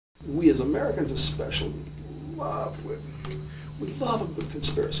we as Americans especially love we love a good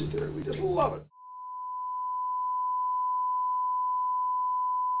conspiracy theory. We just love it.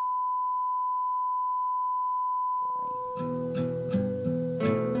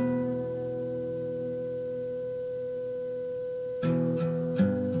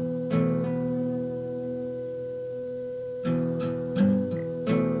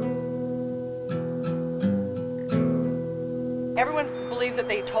 Everyone believes that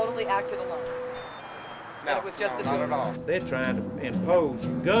they totally acted alone. No, it was just the two not of at all. them. They're trying to impose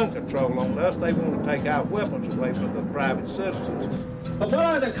gun control on us. They want to take our weapons away from the private citizens. But what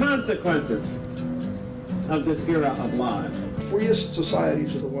are the consequences of this era of lies? Freest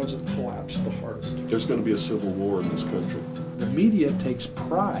societies are the ones that collapse the hardest. There's going to be a civil war in this country. The media takes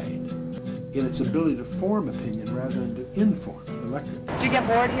pride in its ability to form opinion rather than to inform the electorate. Do you get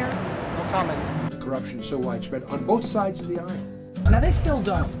bored here? No comment. The corruption is so widespread on both sides of the aisle. Now they still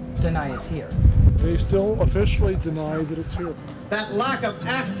don't deny it's here. They still officially deny that it's here. That lack of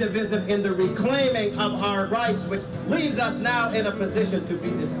activism in the reclaiming of our rights, which leaves us now in a position to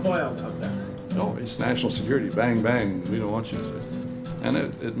be despoiled of them. No, it's national security. Bang, bang, we don't want you to say. And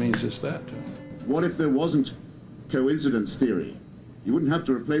it means just that, too. What if there wasn't coincidence theory? You wouldn't have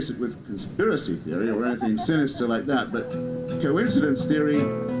to replace it with conspiracy theory or anything sinister like that, but coincidence theory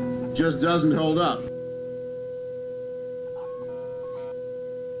just doesn't hold up.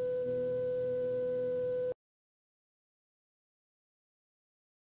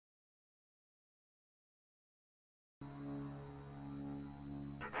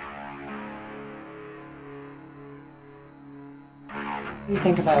 What do you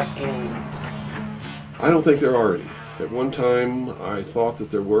think about aliens? I don't think there are any. At one time, I thought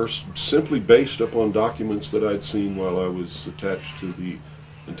that there were, simply based upon documents that I'd seen while I was attached to the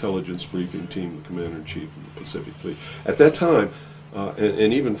intelligence briefing team, the Commander-in-Chief of the Pacific Fleet. At that time,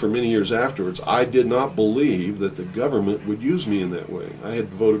 and even for many years afterwards, I did not believe that the government would use me in that way. I had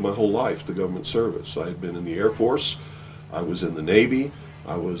devoted my whole life to government service. I had been in the Air Force, I was in the Navy,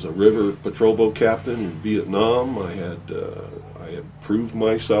 I was a river patrol boat captain in Vietnam. I had proved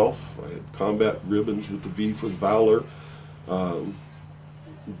myself. I had combat ribbons with the V for Valor.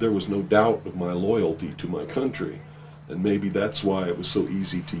 There was no doubt of my loyalty to my country. And maybe that's why it was so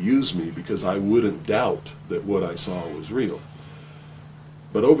easy to use me, because I wouldn't doubt that what I saw was real.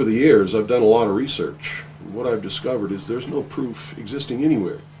 But over the years, I've done a lot of research. And what I've discovered is there's no proof existing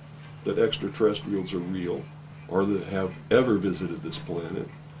anywhere that extraterrestrials are real, or that have ever visited this planet,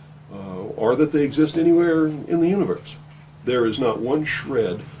 or that they exist anywhere in the universe. There is not one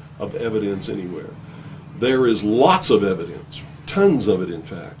shred of evidence anywhere. There is lots of evidence, tons of it in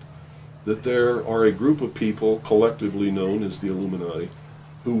fact, that there are a group of people collectively known as the Illuminati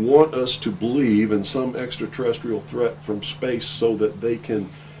who want us to believe in some extraterrestrial threat from space so that they can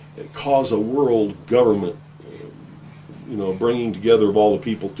cause a world government, bringing together of all the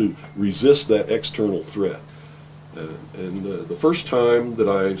people to resist that external threat. The first time that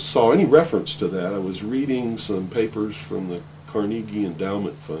I saw any reference to that, I was reading some papers from the Carnegie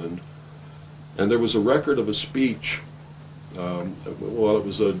Endowment Fund, and there was a record of a speech. It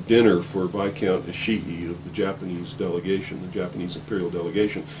was a dinner for Viscount Ishii of the Japanese delegation, the Japanese imperial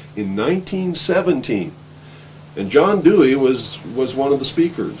delegation, in 1917. And John Dewey was one of the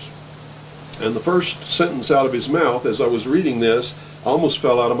speakers. And the first sentence out of his mouth, as I was reading this, I almost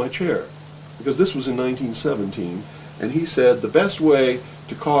fell out of my chair, because this was in 1917, and he said the best way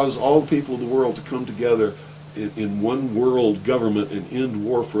to cause all the people of the world to come together in one world government and end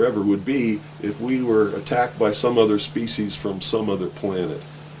war forever would be if we were attacked by some other species from some other planet.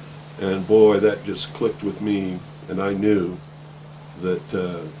 And boy, that just clicked with me, and I knew that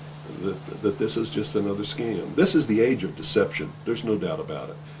that this is just another scam. This is the age of deception. There's no doubt about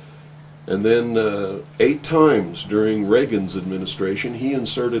it. And then 8 times during Reagan's administration, he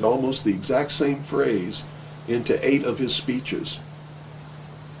inserted almost the exact same phrase into 8 of his speeches.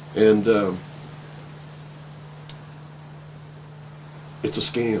 And it's a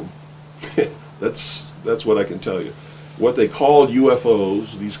scam. That's what I can tell you. What they call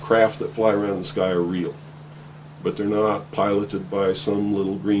UFOs, these craft that fly around the sky, are real. But they're not piloted by some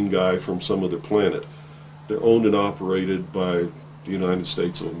little green guy from some other planet. They're owned and operated by the United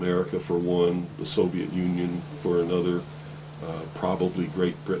States of America for one, the Soviet Union for another, probably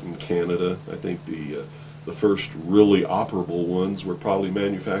Great Britain, Canada. I think the first really operable ones were probably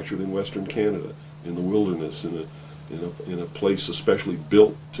manufactured in Western Canada, in the wilderness, in a place especially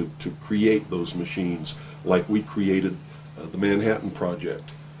built to create those machines, like we created the Manhattan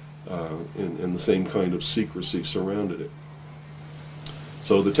Project, and the same kind of secrecy surrounded it.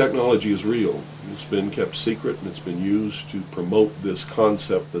 So the technology is real. It's been kept secret, and it's been used to promote this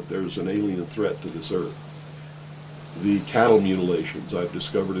concept that there's an alien threat to this earth. The cattle mutilations I've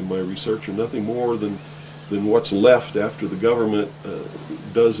discovered in my research are nothing more than what's left after the government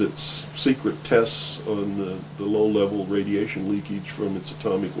does its secret tests on the low-level radiation leakage from its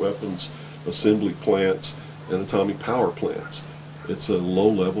atomic weapons assembly plants and atomic power plants. It's a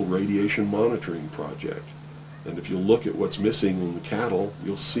low-level radiation monitoring project. And if you look at what's missing in the cattle,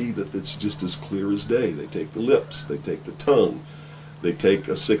 you'll see that it's just as clear as day. They take the lips, they take the tongue, they take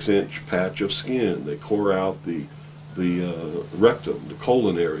a 6-inch patch of skin, they core out the rectum, the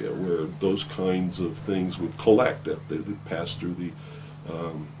colon area, where those kinds of things would collect. They would pass through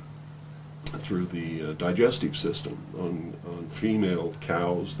the digestive system. On female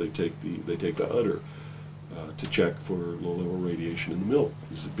cows, they take the udder to check for low-level radiation in the milk.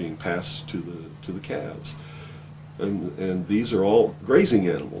 This is being passed to the calves. And these are all grazing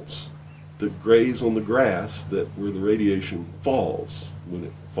animals that graze on the grass where the radiation falls when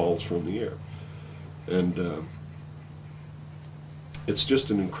it falls from the air. And it's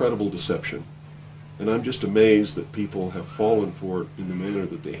just an incredible deception. And I'm just amazed that people have fallen for it in the manner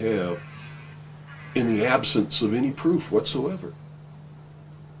that they have in the absence of any proof whatsoever.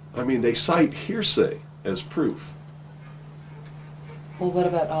 I mean, they cite hearsay as proof. Well, what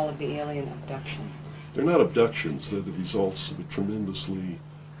about all of the alien abductions? They're not abductions. They're the results of a tremendously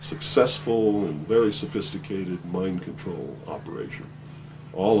successful and very sophisticated mind control operation,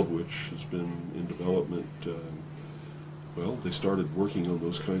 all of which has been in development. Well, they started working on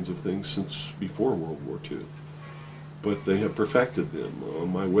those kinds of things since before World War II. But they have perfected them.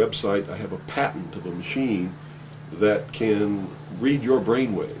 On my website, I have a patent of a machine that can read your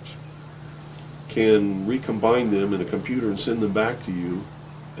brain waves, can recombine them in a computer and send them back to you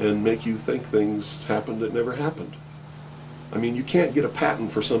and make you think things happened that never happened. I mean, you can't get a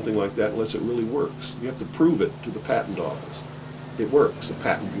patent for something like that unless it really works. You have to prove it to the patent office. It works. A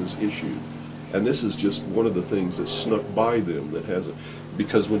patent was issued. And this is just one of the things that snuck by them that hasn't,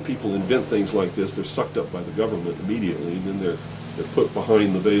 because when people invent things like this, they're sucked up by the government immediately, and then they're put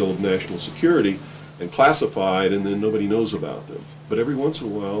behind the veil of national security and classified, and then nobody knows about them. But every once in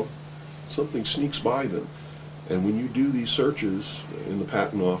a while, something sneaks by them. And when you do these searches in the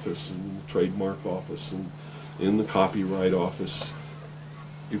patent office and the trademark office and in the copyright office,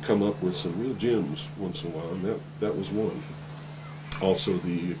 you come up with some real gems once in a while, and that was one. Also,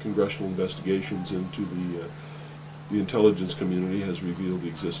 the congressional investigations into the intelligence community has revealed the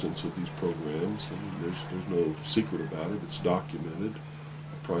existence of these programs. I mean, there's no secret about it. It's documented.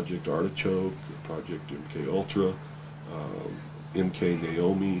 Project Artichoke, Project MK Ultra, MK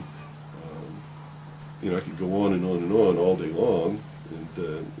Naomi. I could go on and on and on all day long.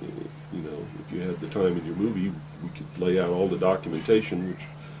 And if you had the time in your movie, we could lay out all the documentation, which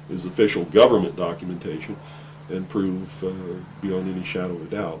is official government documentation, and prove beyond any shadow of a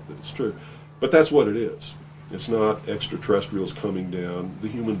doubt that it's true. But that's what it is. It's not extraterrestrials coming down. The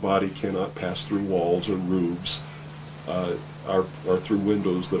human body cannot pass through walls and roofs, or through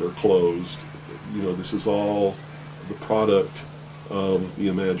windows that are closed. This is all the product of the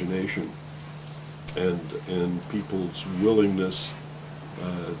imagination and people's willingness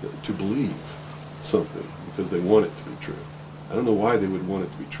to believe something because they want it to be true. I don't know why they would want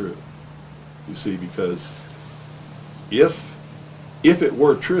it to be true. You see, because if it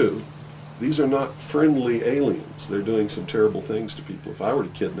were true, these are not friendly aliens. They're doing some terrible things to people. If I were to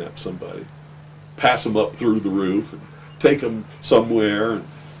kidnap somebody, pass them up through the roof, and take them somewhere, and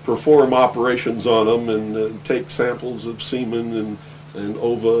perform operations on them, and take samples of semen and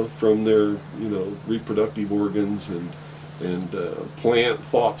ova from their reproductive organs, and plant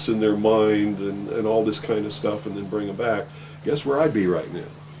thoughts in their mind, and all this kind of stuff, and then bring them back, guess where I'd be right now?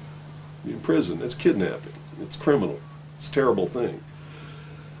 In prison. That's kidnapping. It's criminal. It's a terrible thing.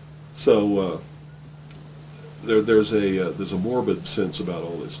 So there's a morbid sense about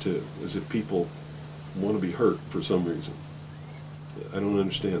all this too, as if people want to be hurt for some reason. I don't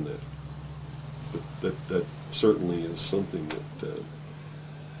understand that. But that certainly is something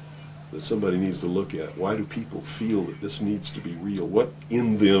that somebody needs to look at. Why do people feel that this needs to be real? What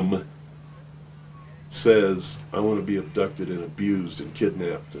in them says, I want to be abducted and abused and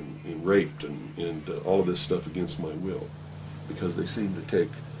kidnapped and raped and all of this stuff against my will? Because they seem to take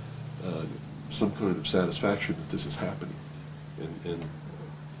some kind of satisfaction that this is happening. And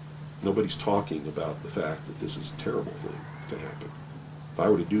nobody's talking about the fact that this is a terrible thing to happen. If I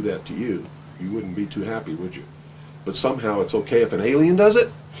were to do that to you, you wouldn't be too happy, would you? But somehow it's okay if an alien does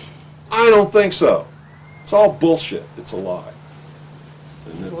it? I don't think so. It's all bullshit. It's a lie.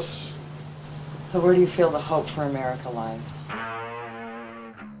 And So where do you feel the hope for America lies?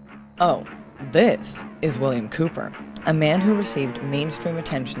 Oh, this is William Cooper, a man who received mainstream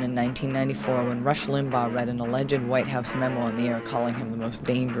attention in 1994 when Rush Limbaugh read an alleged White House memo on the air calling him the most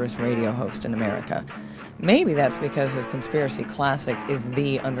dangerous radio host in America. Maybe that's because his conspiracy classic is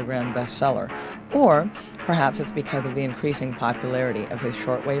the underground bestseller, or perhaps it's because of the increasing popularity of his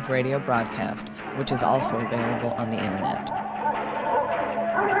shortwave radio broadcast, which is also available on the internet.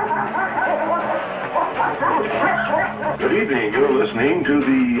 Good evening. You're listening to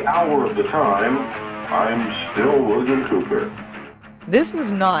the Hour of the Time. I'm still William Cooper. This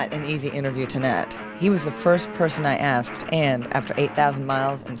was not an easy interview to net. He was the first person I asked, and after 8,000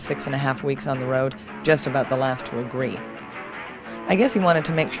 miles and 6.5 weeks on the road, just about the last to agree. I guess he wanted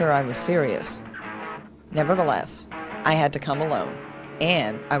to make sure I was serious. Nevertheless, I had to come alone,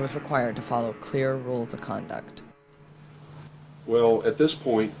 and I was required to follow clear rules of conduct. Well, at this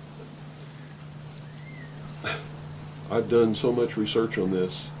point, I've done so much research on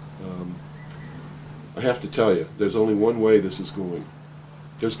this. I have to tell you, there's only one way this is going.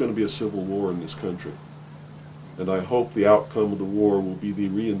 There's going to be a civil war in this country. And I hope the outcome of the war will be the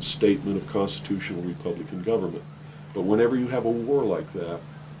reinstatement of constitutional Republican government. But whenever you have a war like that,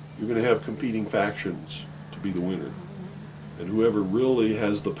 you're going to have competing factions to be the winner. And whoever really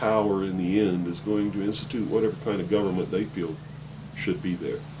has the power in the end is going to institute whatever kind of government they feel should be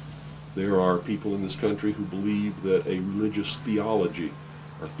there. There are people in this country who believe that a religious theology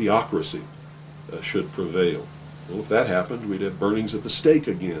or theocracy should prevail. Well, if that happened, we'd have burnings at the stake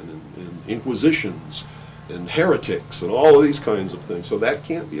again, and inquisitions, and heretics, and all of these kinds of things. So that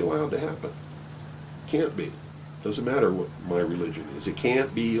can't be allowed to happen. Can't be. Doesn't matter what my religion is. It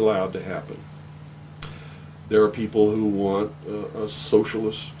can't be allowed to happen. There are people who want a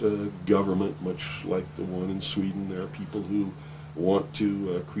socialist government, much like the one in Sweden. There are people who want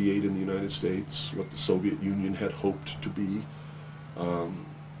to create in the United States what the Soviet Union had hoped to be.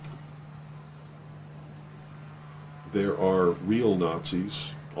 There are real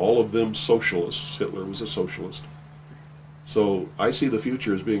Nazis, all of them socialists. Hitler was a socialist. So I see the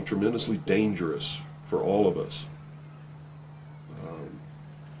future as being tremendously dangerous for all of us.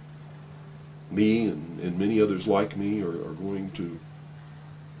 Me and many others like me are going to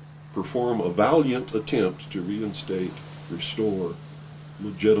perform a valiant attempt to reinstate, restore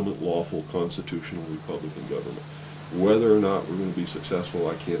legitimate, lawful, constitutional Republican government. Whether or not we're going to be successful,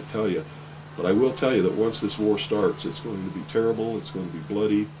 I can't tell you. But I will tell you that once this war starts, it's going to be terrible, it's going to be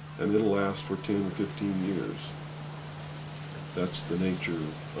bloody, and it'll last for 10 or 15 years. That's the nature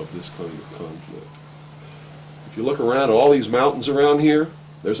of this kind of conflict. If you look around at all these mountains around here,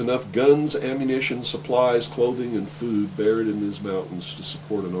 there's enough guns, ammunition, supplies, clothing, and food buried in these mountains to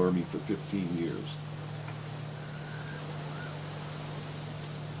support an army for 15 years.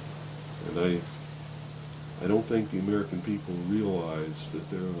 And I don't think the American people realize that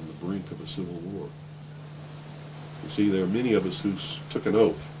they're on the brink of a civil war. You see, there are many of us who took an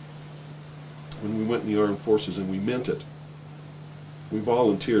oath when we went in the armed forces, and we meant it. We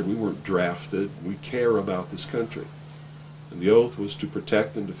volunteered. We weren't drafted. We care about this country. And the oath was to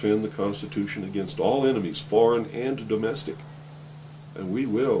protect and defend the Constitution against all enemies, foreign and domestic. And we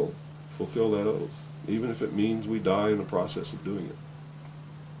will fulfill that oath, even if it means we die in the process of doing it.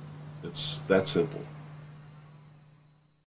 It's that simple.